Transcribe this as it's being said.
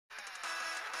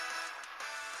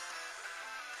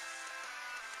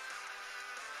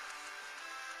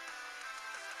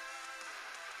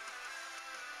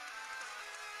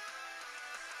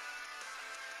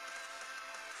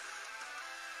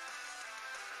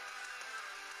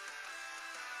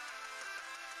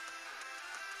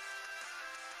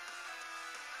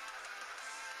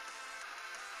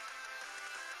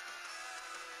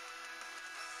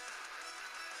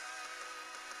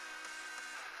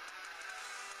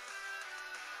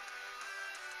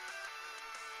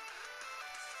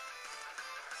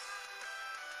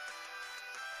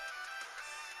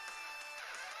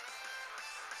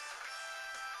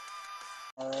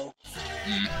tomorrow.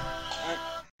 Mm.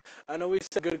 I know we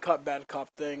said good cop, bad cop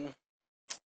thing.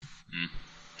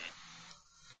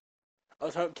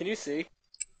 Mm. Can you see?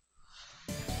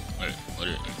 Wait, what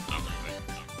are you? Oh, wait.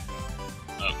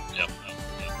 Oh, yep.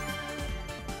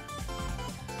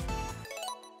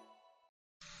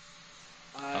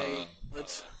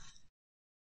 Let's.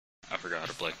 I forgot how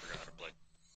to play.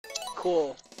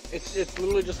 Cool. It's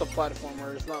literally just a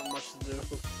platformer. There's not much to do.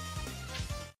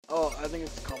 Oh, I think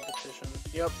it's competition.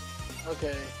 Yep.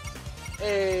 Okay.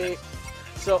 Hey.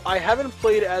 So I haven't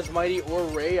played as Mighty or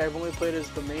Ray. I've only played as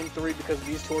the main three because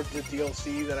these two are the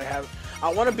DLC that I have.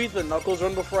 I want to beat the Knuckles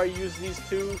run before I use these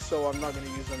two, so I'm not gonna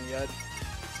use them yet.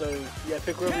 So yeah,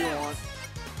 pick whatever you want.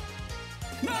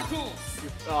 Knuckles!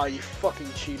 Aw, you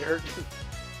fucking cheater.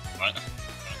 What?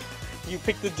 You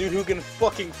picked the dude who can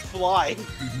fucking fly.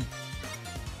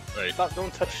 Wait. Stop,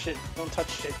 don't touch shit. Don't touch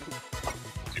shit.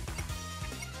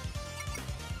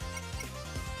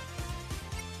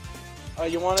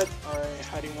 You want it? Alright,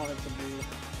 how do you want it to be?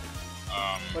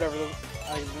 Whatever,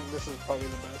 I think this is probably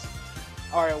the best.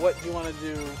 Alright, what do you want to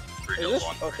do? Green Is this?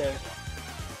 Hill 1. Okay.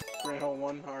 Green Hill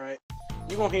 1, alright.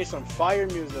 You gonna hear some fire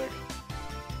music.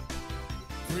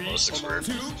 3, Oh, 6 squared.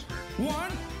 2,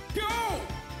 1, go!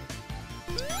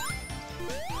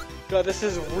 God, this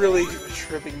is really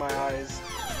tripping my eyes.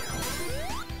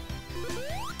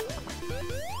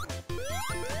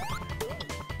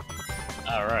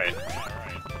 Alright.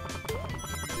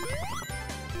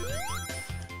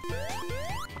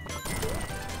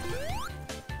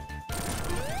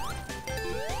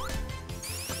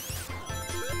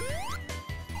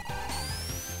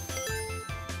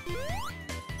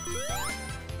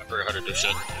 I forgot how to do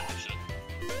shit.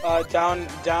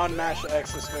 Down, mash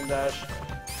X to spin dash.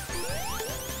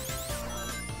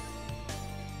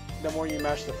 The more you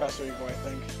mash, the faster you go, I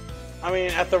think. I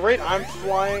mean, at the rate I'm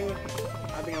flying,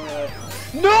 I think I'm gonna...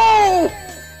 No!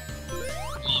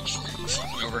 Oh,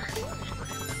 fuck me over.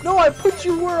 No, I put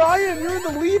you where I am! You're in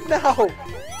the lead now!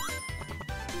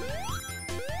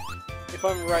 If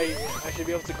I'm right, I should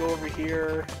be able to go over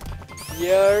here.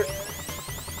 Yeah.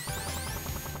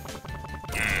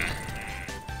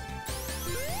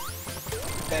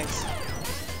 Thanks.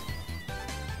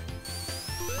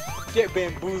 Get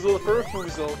bamboozled for a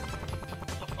foozle.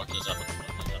 What the fuck is up?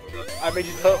 I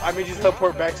made you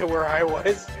teleport back to where I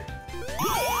was.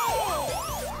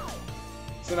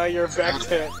 So now you're back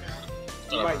to...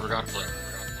 I forgot to play.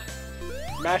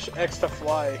 Mash X to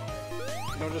fly.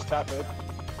 Don't just tap it.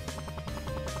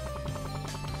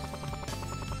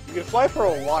 You can fly for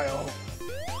a while.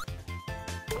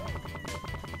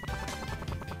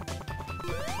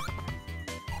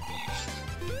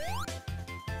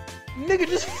 Nigga,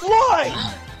 just fly!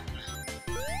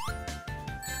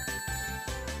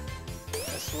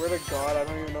 I swear to God, I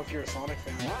don't even know if you're a Sonic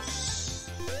fan.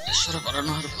 Shut up, I don't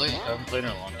know how to play. I haven't played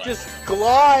in a long time. Just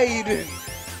glide!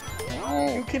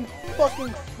 No. You can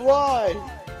fucking fly!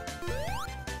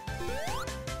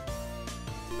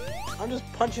 I'm just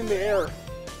punching the air.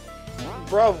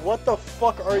 Bruv, what the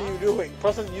fuck are you doing?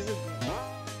 Plus, use it.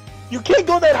 You can't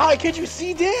go that high, can't you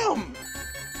see? Damn!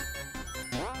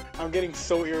 I'm getting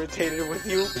so irritated with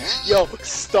you. Yo,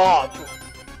 stop!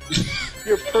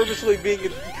 You're purposely being a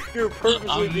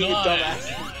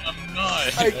dumbass. I'm not.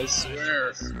 I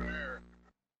swear.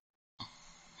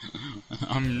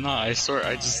 I'm not. I swear.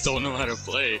 I just don't know how to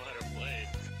play.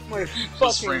 My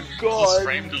fucking God! Just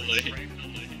frame delay.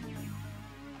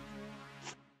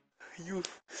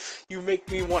 You make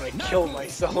me want to kill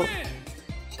myself.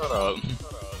 Shut up.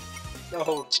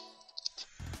 No.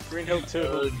 Green Hill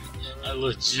 2. I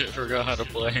legit forgot how to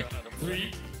play.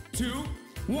 3, 2,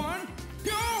 1,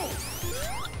 go!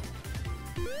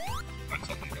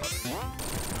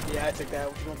 Yeah, I took that.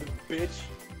 What you want, the bitch?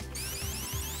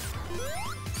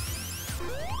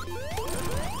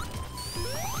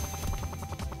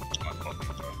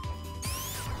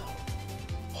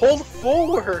 Hold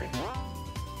forward!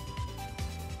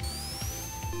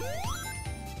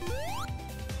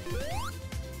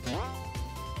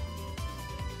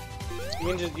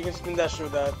 You can spin dash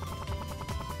with that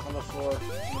on the floor, on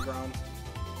the ground.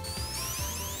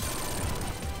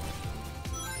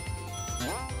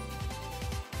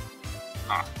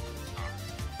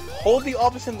 Hold the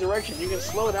opposite direction. You can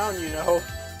slow down, you know.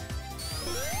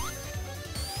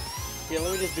 Yeah,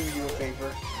 let me just do you a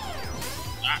favor.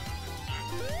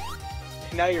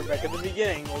 Now you're back at the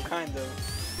beginning, well, kind of.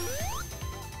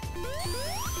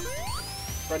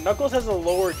 But Knuckles has a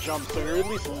lower jump, so you're at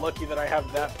least lucky that I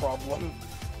have that problem.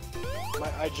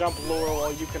 I jump lower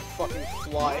while you can fucking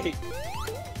fly.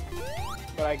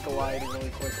 But I glide really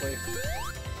quickly.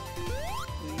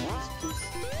 Please.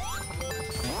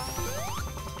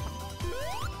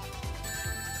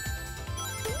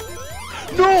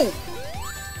 No!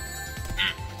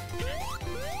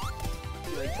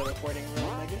 You like teleporting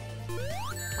around, Mega?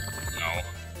 No.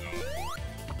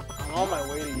 I'm on my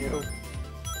way to you.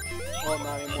 Well,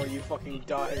 not anymore, you fucking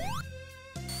died.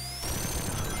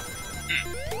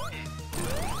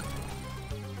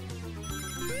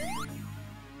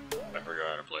 I forgot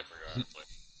how to play.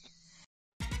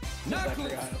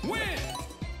 Knuckles win!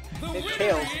 The And winner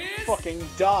Tails is... fucking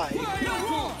died.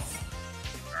 Knuckles!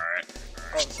 Alright.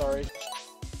 Oh, sorry.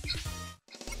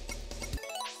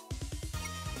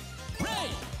 Ray!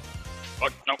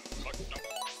 Fuck, no.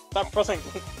 Stop pressing.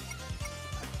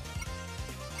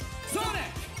 Sonic!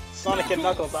 Sonic and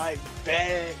Knuckles, I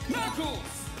bet. Knuckles!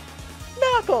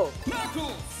 Knuckles!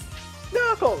 Knuckles!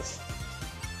 Knuckles!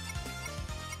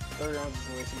 30 rounds is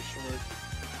way too short.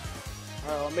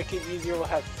 Alright, I'll make it easier, we'll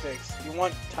have fixed. You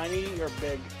want tiny or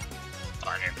big?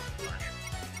 Tiny.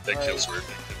 Big Alright. kills weird.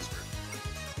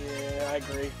 Yeah, I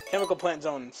agree. Chemical plant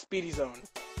zone, speedy zone.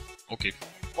 Okay.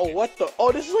 Oh, what the?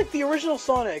 Oh, this is like the original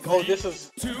Sonic. Oh, this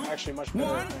is 2, actually much better,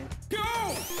 I 1, think. go!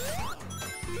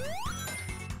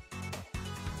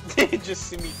 Just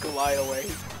see me glide away.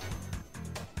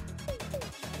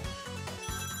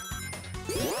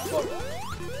 Look.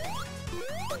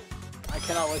 I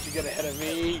cannot let you get ahead of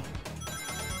me.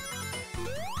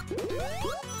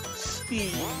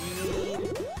 Speed.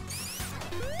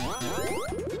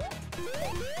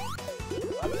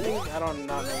 I don't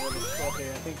not know what it's. Okay,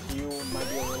 I think you might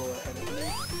be a little ahead of me.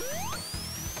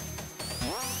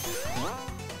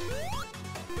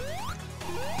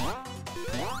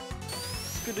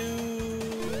 Skadoo.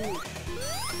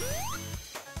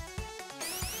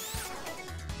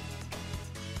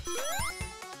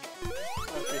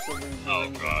 Okay, so we. Oh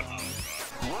god.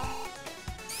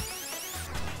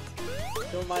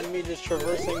 Don't mind me just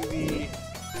traversing the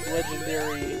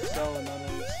legendary zone known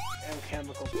as M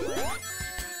Chemical Plant.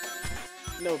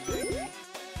 No biggie.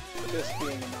 Just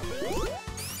being another.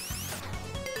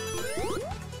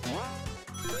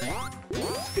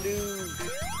 Skadoo!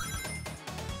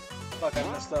 Fuck, I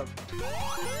messed up.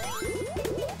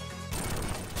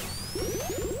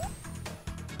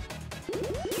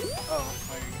 Oh,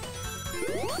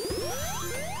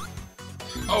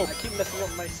 Oh! I keep messing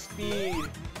up my speed.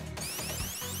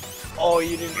 Oh,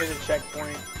 you didn't hit a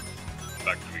checkpoint.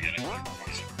 Back to the beginning.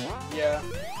 Yeah.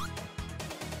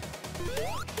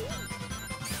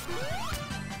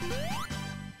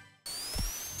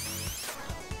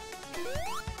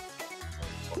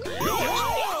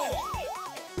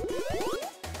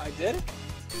 I did?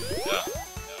 Yeah.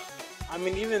 I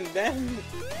mean, even then,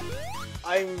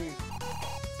 I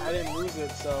didn't lose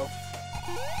it, so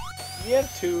you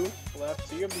have 2 left,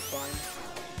 so you'll be fine.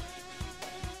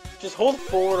 Just hold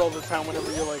forward all the time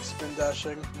whenever you're like spin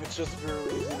dashing. It's just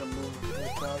very easy to move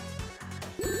like that.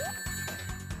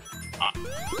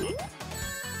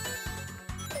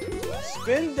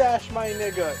 Spin dash, my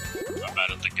nigga. I'm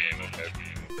bad at the game, okay?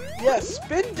 Yeah,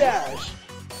 spin dash.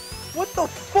 What the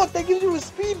fuck? That gives you a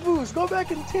speed boost. Go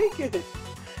back and take it.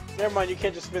 Never mind, you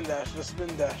can't just spin dash. Just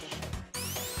spin dash.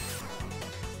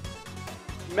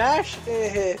 Mash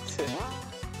it.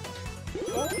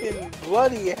 Fucking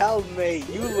bloody hell, mate.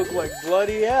 You look like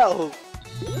bloody hell.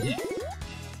 You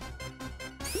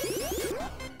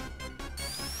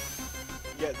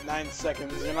get 9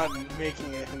 seconds. You're not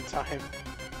making it in time.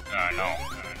 I know.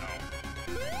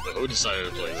 But who decided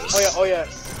to play this? Oh yeah.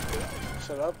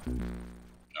 Shut up.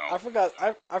 No.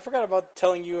 I forgot about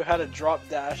telling you how to drop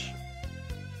dash.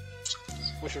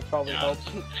 Which would probably help.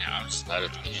 Yeah, I'm just bad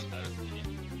at the game.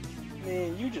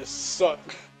 Man, you just suck.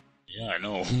 Yeah, I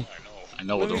know. I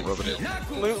know, don't rub it in.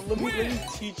 Let me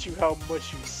teach you how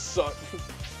much you suck.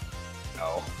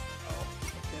 No.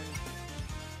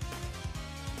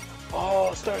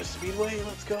 Oh, Star Speedway,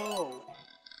 let's go.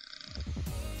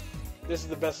 This is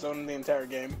the best zone in the entire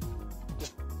game.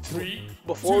 Just 3,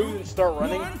 before we 2, even start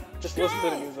running, 1, just listen to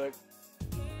the go! music.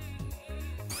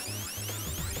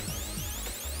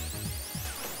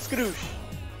 Skadoosh.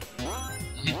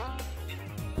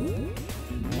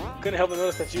 Couldn't help but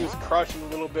notice that she was crouching a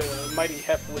little bit mighty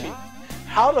heavily.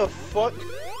 How the fuck?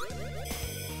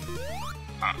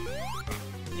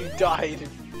 You died.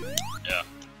 Yeah.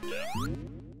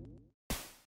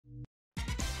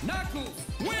 Knuckles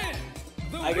win!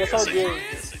 The I guess I'll winner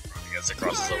give. I guess it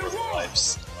crosses over the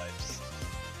lives.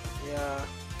 Yeah.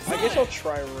 I guess I'll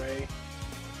try Ray.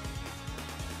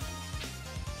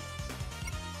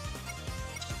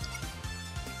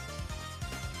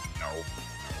 No.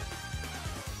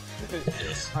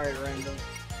 Yes. Alright, random.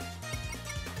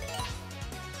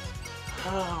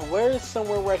 Where is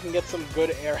somewhere where I can get some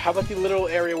good air? How about the little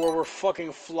area where we're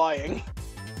fucking flying?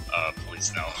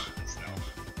 Please no.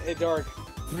 Hey, Dark.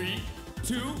 3,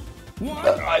 2, 1.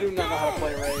 I do not know how to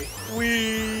play Ray.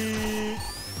 Wee.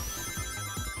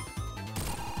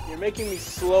 You're making me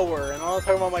slower, and all I'm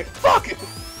talking about, I'm like, fuck!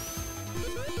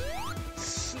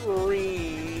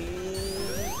 Scream.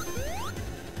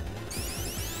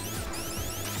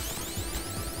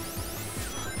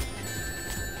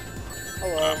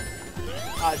 Hello.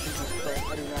 Ah, Jesus Christ,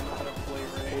 I do not know how to play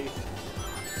Ray.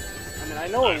 I mean, I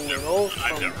know a little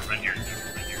I've from never been here.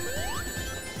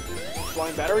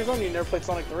 Flying Battery Zone. You never played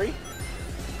Sonic 3? No.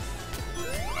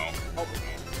 Oh,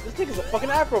 this nigga's a fucking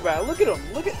acrobat. Look at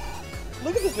him. Look at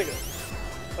this nigga.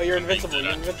 Oh, you're invincible.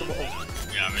 You're invincible.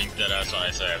 Yeah, I mean, that's what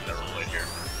I say. I've never played here.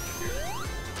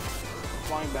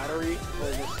 Flying Battery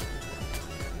or just.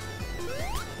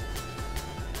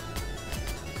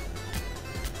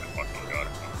 I fucking got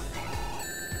it.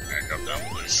 Back up down,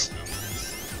 please.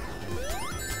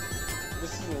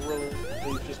 This is really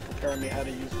just preparing me how to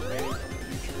use Ray for the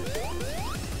future.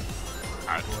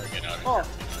 How do I get out of Oh. here?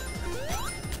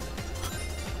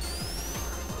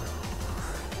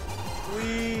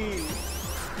 Wee.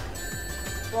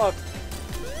 Fuck.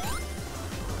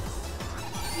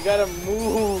 You gotta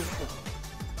move.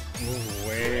 Move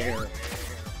where?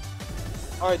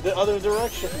 Alright, the other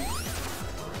direction.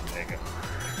 There you go.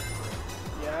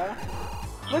 Yeah?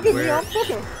 Look at me, I'm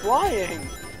fucking flying.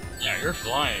 Yeah, you're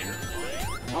flying.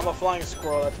 I'm a flying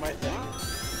squirrel, that's my thing.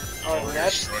 Alright,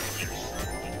 next.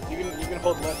 You can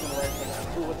hold left and right for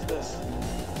that. Ooh, what's this?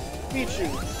 Speed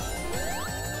shoes.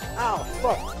 Ow,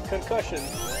 fuck. Concussion.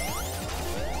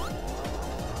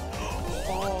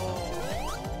 Oh.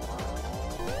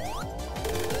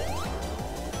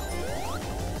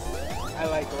 I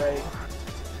like Ray.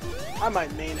 I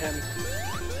might main him.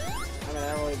 I mean,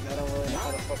 I don't really know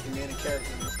how to fucking main a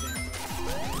character in this game.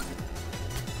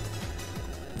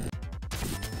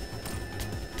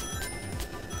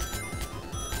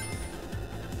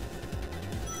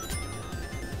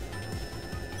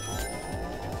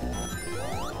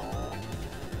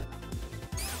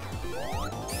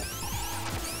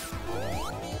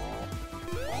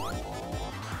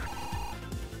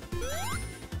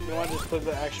 You want to just put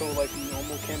the actual, like,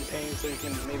 normal campaign so you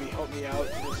can maybe help me out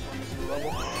this on this new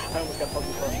level? I almost got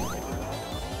fucking crushed when I did that.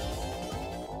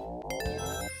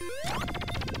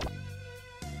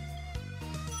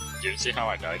 Did you see how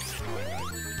I died?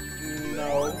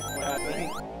 No, what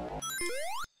happened?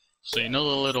 So you know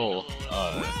the little,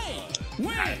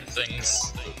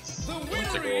 things? The Once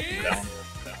they winner go up and is down.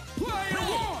 player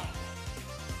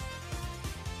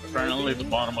 1. Apparently the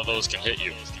bottom of those can hit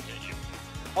you.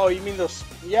 Oh, you mean those?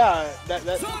 Yeah,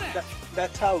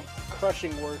 that's how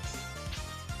crushing works.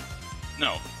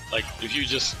 No, like, if you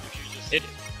just hit it,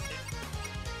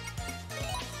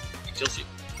 it kills you.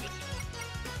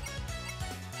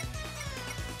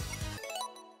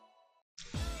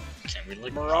 Can't we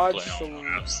like Mirage play on Saloon.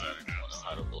 apps that know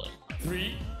how to play?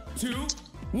 3, 2,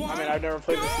 1. I mean, I've never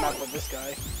played this map with this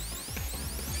guy.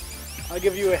 I'll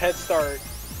give you a head start.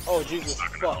 Oh, Jesus, It's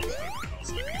not gonna fuck. help,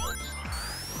 it's not gonna help.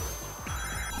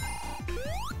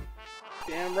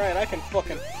 Damn right, I can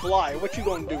fucking fly. What you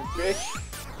gonna do, bitch?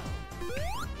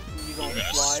 You I'm gonna gonna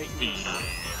fly? speed.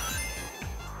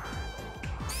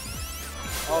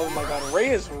 Oh my god, Ray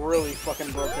is really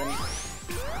fucking broken.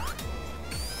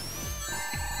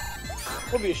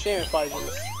 It would be a shame if I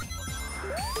just...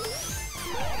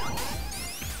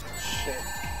 Shit.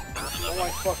 Oh my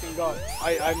fucking god.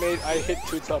 I hit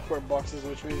 2 top 4 boxes,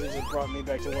 which means it just brought me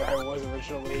back to where I was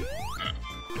originally.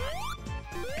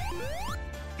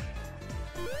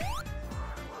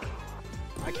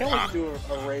 I can't wait to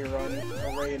do a Ray run,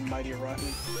 a Ray and Mighty run.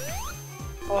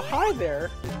 Oh, hi there!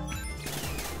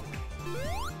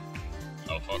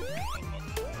 Oh fuck.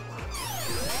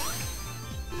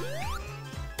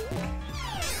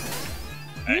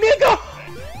 Nigga!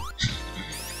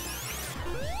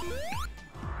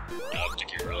 I don't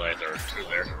think you realize there were 2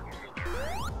 there.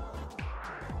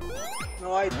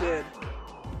 No, I did.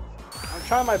 I'm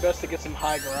trying my best to get some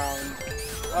high ground.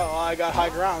 Oh, I got high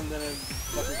ground, then it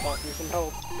fucking cost me some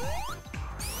help.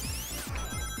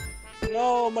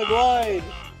 No, my glide!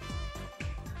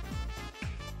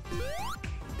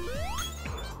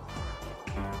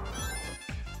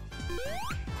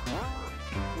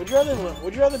 Would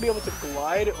you rather be able to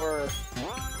glide or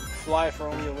fly for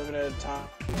only a limited time?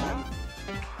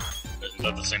 Isn't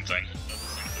that the same thing?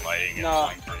 Gliding and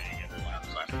No. flying at the last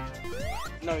time.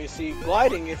 No, you see,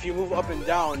 gliding, if you move up and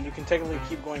down, you can technically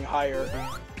keep going higher.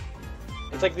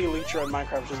 It's like the Elytra in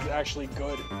Minecraft, which is actually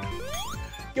good.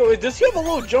 Yo, does he have a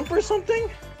little jump or something?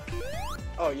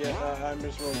 Oh yeah, I'm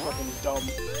just really fucking dumb.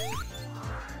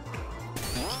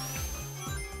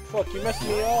 Fuck, you messed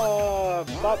me up!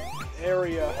 Stop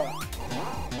area.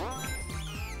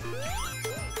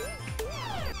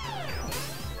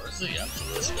 Where's the end to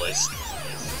this place?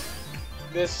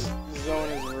 This zone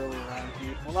is really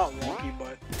wonky. Well, not wonky,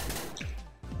 but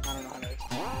I don't know how to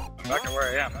explain. I'm back at where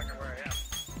I am.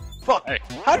 Fuck! Hey.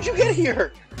 How did you get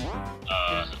here?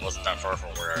 It wasn't that far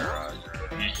from where you're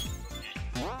putting me.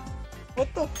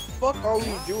 What the fuck are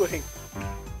we doing?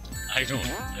 I don't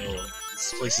know.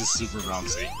 This place is super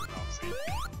bouncy.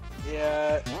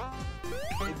 Yeah,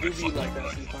 it do be like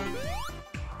that sometimes.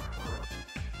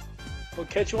 We'll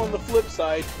catch you on the flip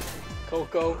side,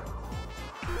 Coco.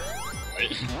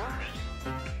 Wait.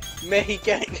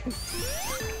 Mexican.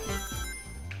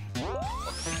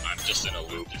 I'm just in a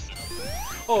loop.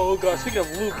 Oh god, speaking of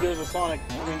loop, there's a Sonic.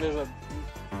 There's a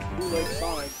bootleg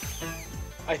Sonic.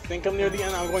 I think I'm near the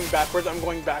end. I'm going backwards. I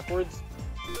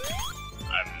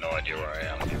have no idea where I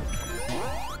am.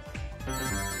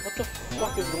 What the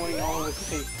fuck is going on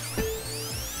with me?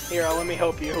 Here, let me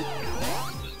help you.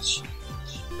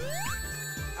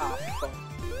 Ah, fuck.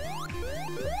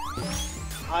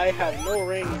 I have no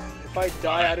rings. If I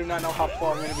die, I do not know how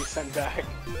far I'm gonna be sent back.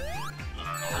 I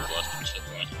don't know where's left and shit,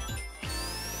 man.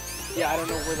 Yeah, I don't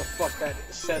know where the fuck that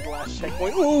said last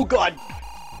checkpoint. Oh god!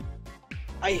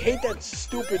 I hate that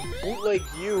stupid bootleg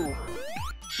U.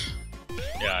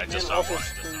 Yeah, I just Man, saw one.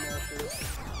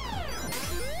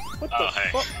 What the Hey.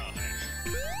 fuck?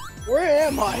 Where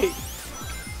am I?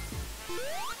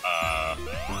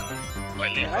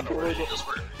 Lightly Yeah, I could really go.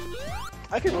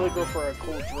 I could really go for a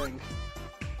cold drink.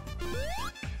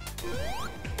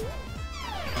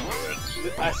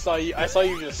 I saw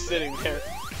you just sitting there.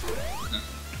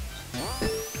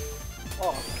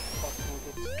 Oh,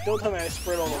 fuck. Don't tell me I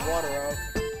sprayed all the water out.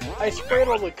 I sprayed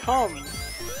all the cum.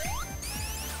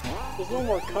 There's no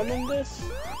more cum in this?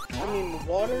 I mean,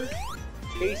 water?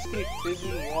 Tasty,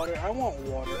 fizzy water. I want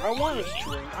water. I want a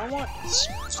drink. I want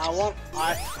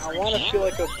to feel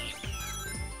like a...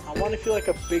 I want to feel like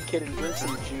a big kid and drink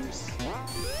some juice.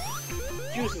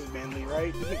 Juice is manly,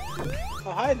 right?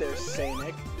 Oh, hi there,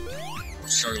 Sanic.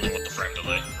 Struggling with the frame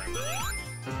delay.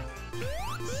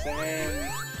 Same.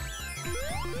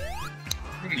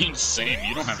 What do you mean same?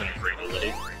 You don't have any frame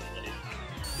delay.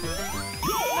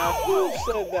 Now, who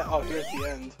said that? Oh, here's the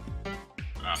end.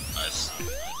 Ah, nice.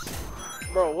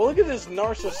 Bro, well, look at this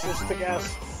narcissistic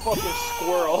ass fucking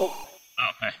squirrel.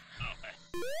 Oh, hey.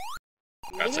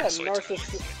 That's Look at that like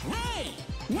narcissistic. Ray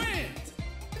wins.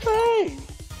 Hey,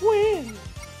 win.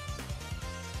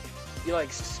 You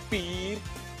like speed?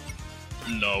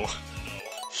 No.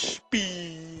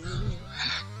 Speed.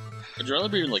 Would you rather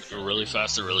be like really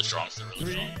fast or really strong?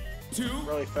 3, 2,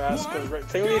 Really fast, because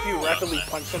technically if you rapidly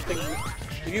punch something,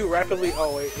 if you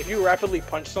rapidly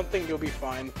punch something, you'll be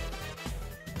fine.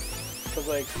 Because,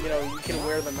 like, you know, you can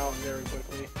wear them out very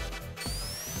quickly.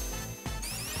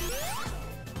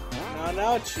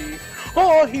 Now, Chief.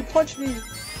 Oh, he punched me!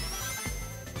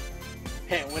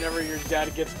 Hey, whenever your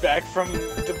dad gets back from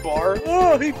the bar,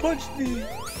 oh, he punched me!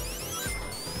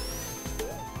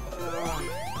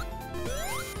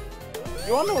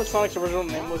 You wanna know what Sonic's original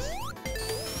name was?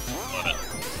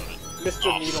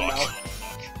 Mr. Needle Mouse.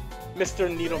 Mr.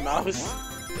 Needle Mouse.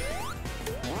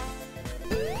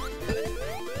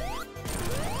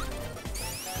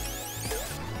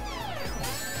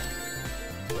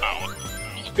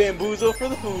 Bamboozle for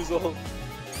the boozle.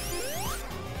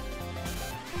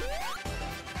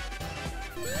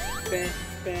 Bam,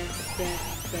 bam, bam,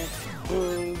 bam.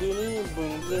 Boom, boom,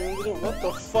 boom, boom, boom. What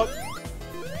the fuck?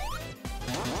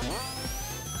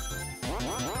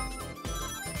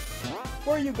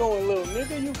 Where you going, little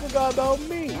nigga? You forgot about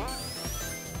me.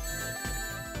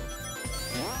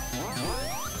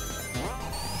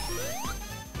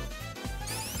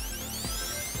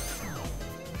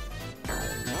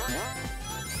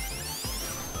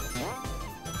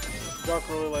 Dark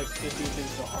really likes to do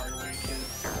things the hard way,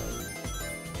 kids.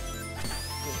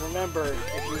 Just remember,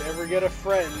 if you ever get a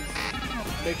friend,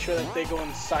 make sure that they go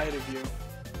inside of you.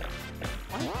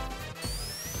 What?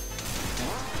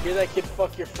 Hear that, kid?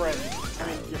 Fuck your friends. I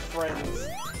mean, your friends.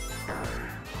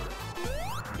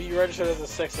 Be registered as a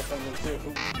sex offender, too.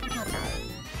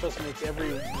 Trust me, it's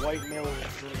every white male's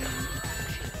dream.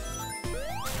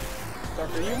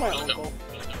 Dark, are you my uncle?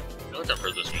 I feel like I've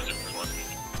heard this music before.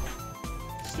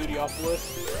 Studiopolis?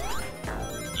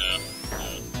 Yeah.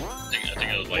 I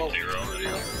think it was like Zero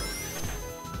video.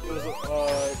 It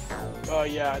was,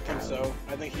 yeah, I think so.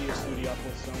 I think he used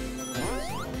Studiopolis on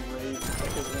Raid,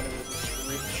 because one of his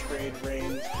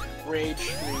Raid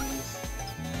streams.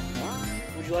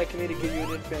 Would you like me to give you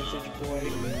an advantage, boy?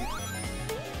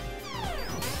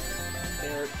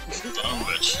 There. Son of a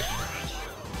bitch.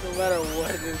 No matter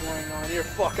what is going on here,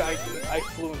 fuck, I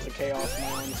flew into chaos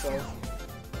my own self.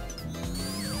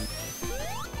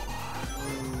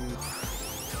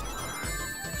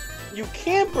 You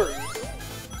campers!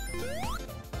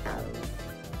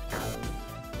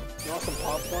 You want some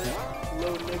popcorn,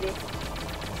 little nigga?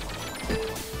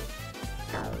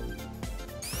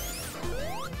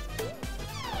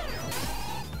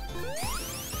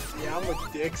 Yeah, I'm a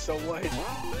dick, so what?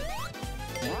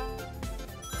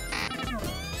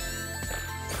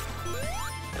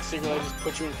 I secretly just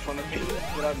put you in front of me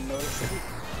without noticing.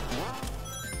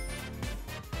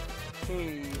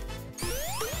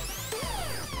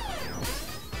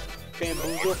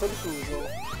 Bamboozle for the foozle.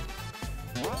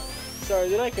 Sorry,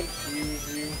 did I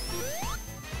confuse you?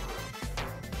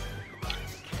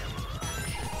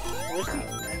 Where's the end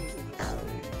of this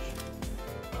stage?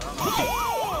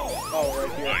 Oh,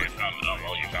 right here. Oh, you found it. Oh,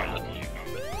 well, you found it.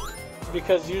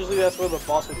 Because usually that's where the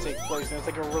boss would take place, and it's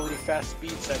like a really fast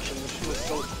speed section, which was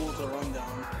so cool to run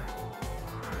down.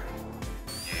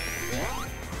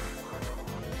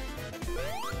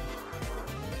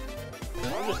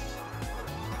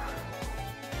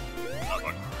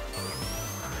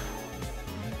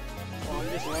 I'm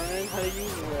just learning how to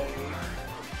use Ray.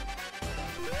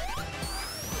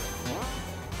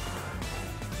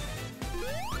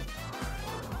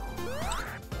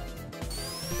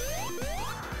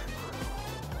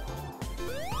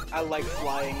 I like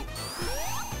flying.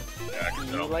 Yeah, I can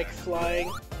You tell. like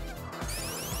flying?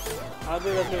 I don't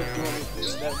think that's gonna do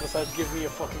anything besides give me a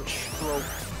fucking stroke.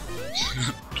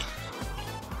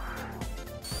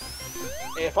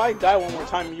 Hey, if I die one more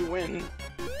time, you win.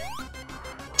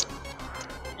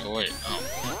 Oh, wait. Oh.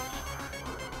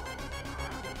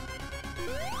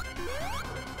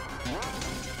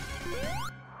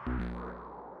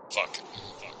 Fuck.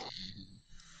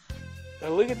 Now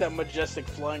look at that majestic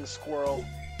flying squirrel.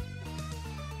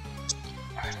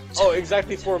 Oh,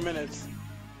 exactly 4 minutes.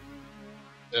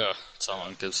 Yeah, that's how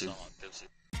long it gives you.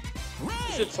 You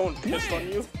said someone pissed on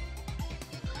you?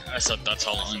 I said that's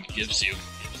how long it gives you.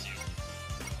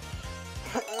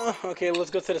 Okay, let's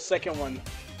go to the second one.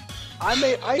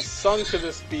 I sung to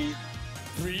this beat.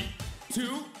 3,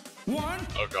 2, 1.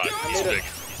 Oh god, I he's made a- big.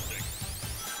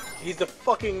 He's the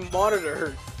fucking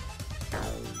monitor.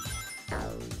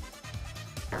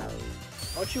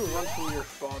 Why don't you run from your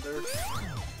father?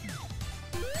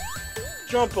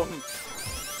 Jump him!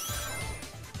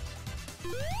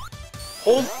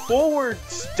 Hold forward,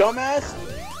 dumbass!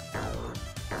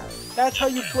 That's how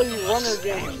you play runner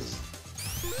games.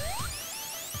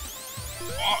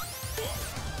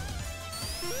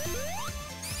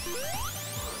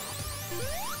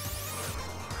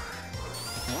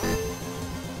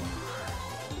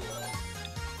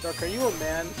 Dark, are you a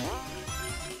man?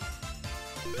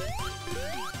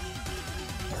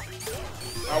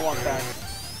 I want that.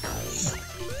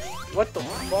 What the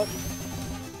fuck?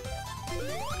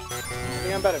 I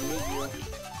think I'm about to meet you.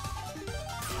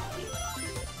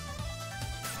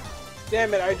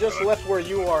 Damn it, I just left where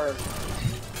you are.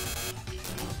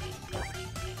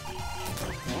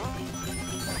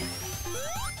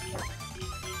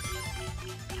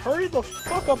 Hurry the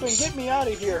fuck up and get me out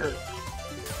of here.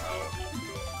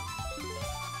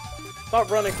 Stop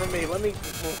running from me. Let me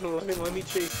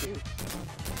chase you.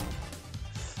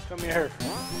 Come here.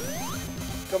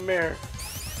 Come here.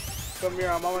 Come here.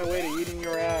 I'm on my way to eating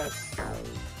your ass.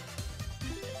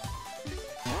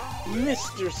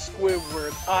 Mr.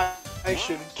 Squidward, I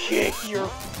should kick your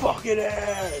fucking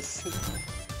ass.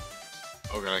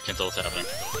 Oh god, I can't tell what's happening.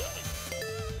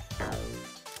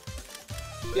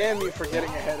 Damn you for getting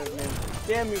ahead of me.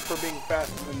 Damn you for being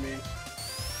faster than me.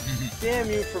 Damn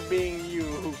you for being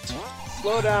you.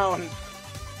 Slow down.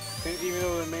 Even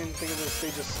though the main thing of this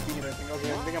stage is speed, I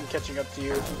think I'm catching up to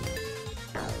you.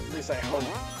 At least I hope.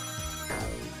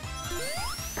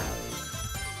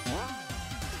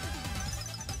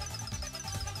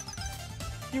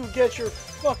 You get your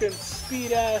fucking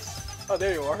speed ass. Oh,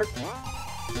 there you are.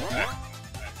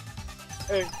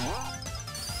 Hey.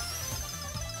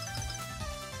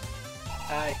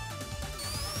 Hi.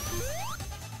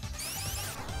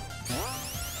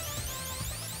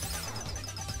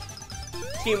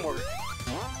 Teamwork.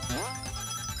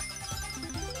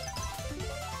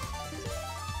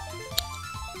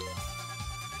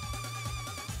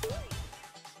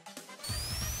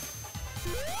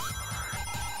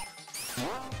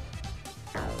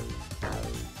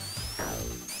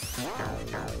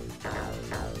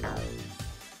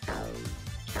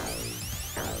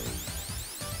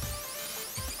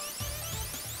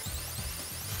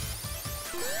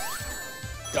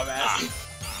 Dumbass.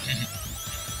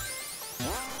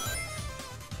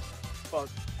 Fuck.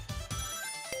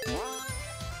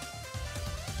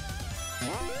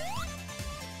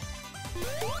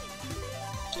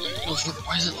 Oh, fuck,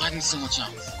 why is it lagging so much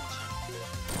out?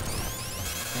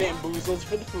 Bamboozles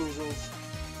for the foozles.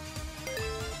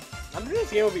 I think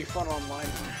this game would be fun online.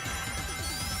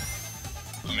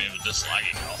 I mean, with this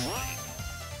lagging out.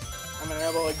 I mean,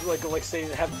 how about like say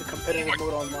have the competitive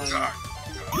mode online. God.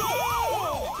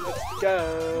 Let's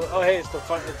go. Oh hey, it's the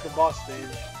boss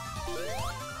stage.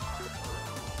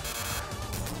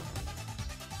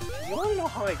 You wanna know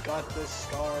how I got this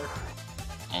scar?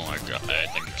 Oh my god, I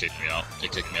think it kicked me out.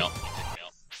 It kicked me out.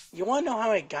 You wanna know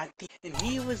how I got the? And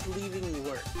he was leaving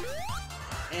work,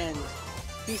 and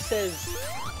he says,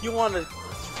 "You want a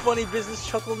funny business,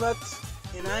 chuckle nuts?"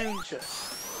 And I'm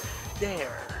just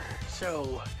there.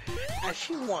 So as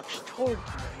she walks towards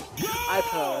me, I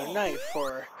pull out a knife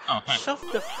for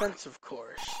self-defense, of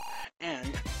course.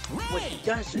 And what he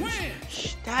does is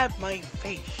stab my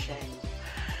face and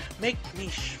make me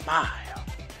smile.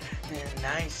 And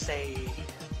I say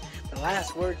the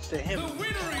last words to him. The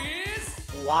winner is...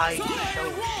 Why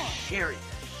so serious?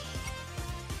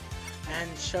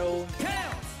 And so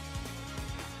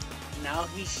now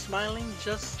he's smiling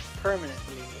just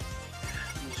permanently,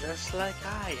 just like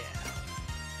I am.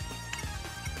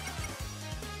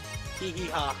 Hee hee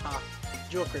ha ha.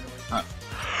 Joker noise.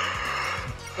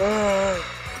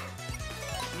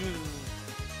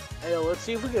 Hey, let's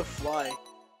see if we can fly.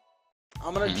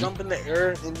 I'm gonna jump in the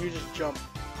air and you just jump.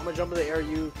 I'm gonna jump in the air,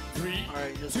 you...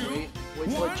 Alright, just wait. Wait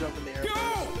till I jump in the air first.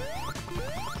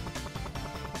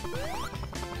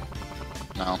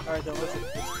 No. Alright then,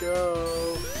 let's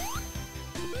go.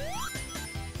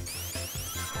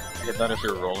 I get that if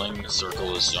you're rolling,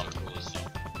 circle is jump.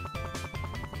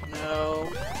 No.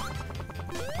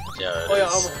 Yeah, Oh yeah,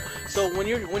 so when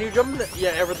you jump in the...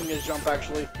 Yeah, everything is jump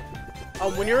actually.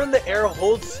 When you're in the air,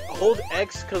 hold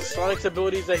X, because Sonic's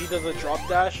ability is that he does a drop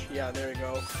dash. Yeah, there you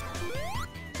go.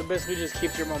 So basically just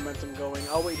keeps your momentum going.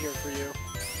 I'll wait here for you.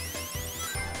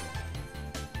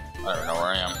 I don't know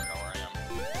where I am.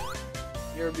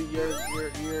 You're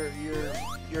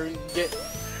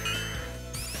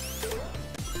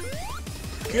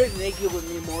get naked with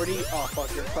me, Morty. Oh fuck,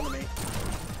 you're in front of me.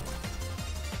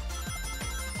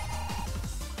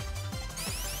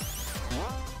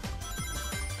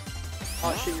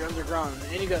 Oh shit, you're underground.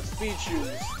 And you got speed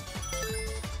shoes.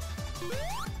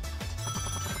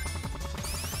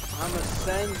 I'm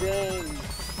ascending.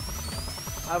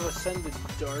 I've ascended,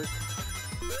 Dark.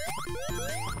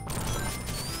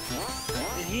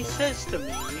 And he says to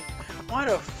me, why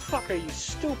the fuck are you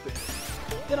stupid?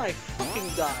 Then I fucking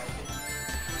died.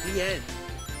 The end.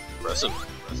 Impressive.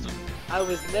 I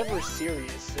was never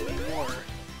serious anymore.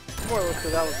 More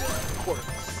because I was a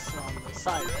corpse on the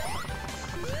sidewalk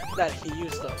that he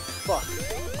used to fuck.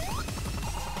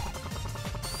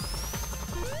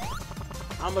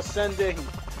 I'm ascending.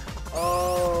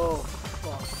 Oh,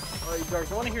 fuck. Alright, Dark,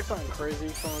 you want to hear something crazy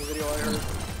from a video I heard?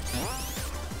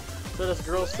 So this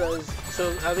girl says,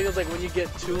 so I think it's like when you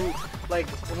get two, like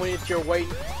when it's your white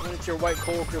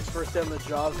coworker's first day on the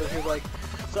job. So she's like,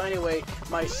 so anyway,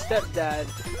 my stepdad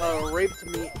raped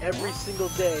me every single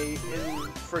day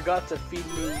and forgot to feed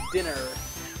me dinner,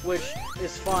 which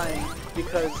is fine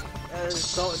because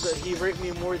he raped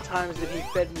me more times than he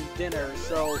fed me dinner.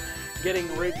 So getting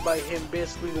raped by him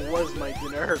basically was my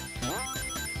dinner.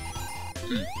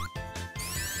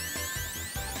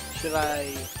 Should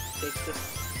I take this?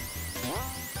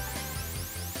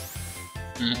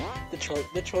 The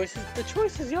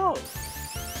choice is yours.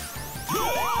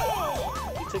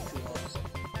 You took too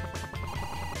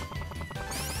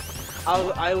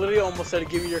long. I literally almost said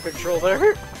give me your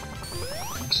controller.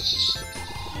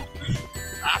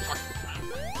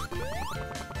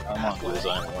 I'm on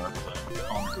design one.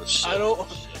 I don't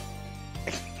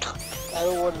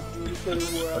want to do this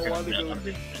anymore. I want to go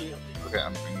do shit. Okay,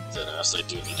 I'm being dead ass. I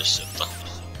do need to shit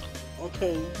though.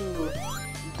 Okay, you do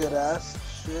dead ass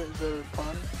shit. Is that a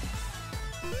pun?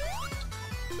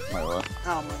 My what?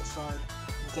 Oh my son.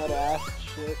 Dead ass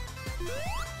shit.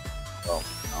 Oh,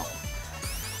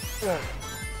 no.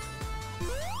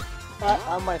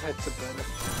 I might head to bed.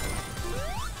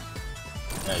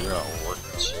 Yeah, you're not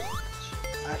working shit.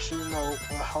 Actually, no.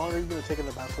 How long are you gonna take in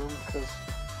the bathroom? Because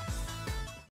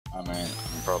I mean,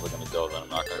 I'm probably gonna go, then I'm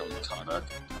not gonna be coming back.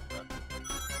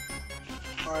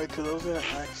 alright, because I was gonna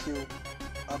ask you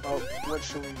about what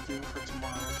should we do for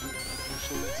tomorrow. We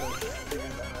should need to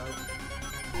figure that out.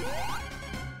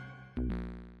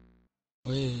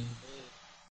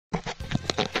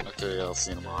 Okay, I'll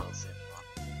see you tomorrow.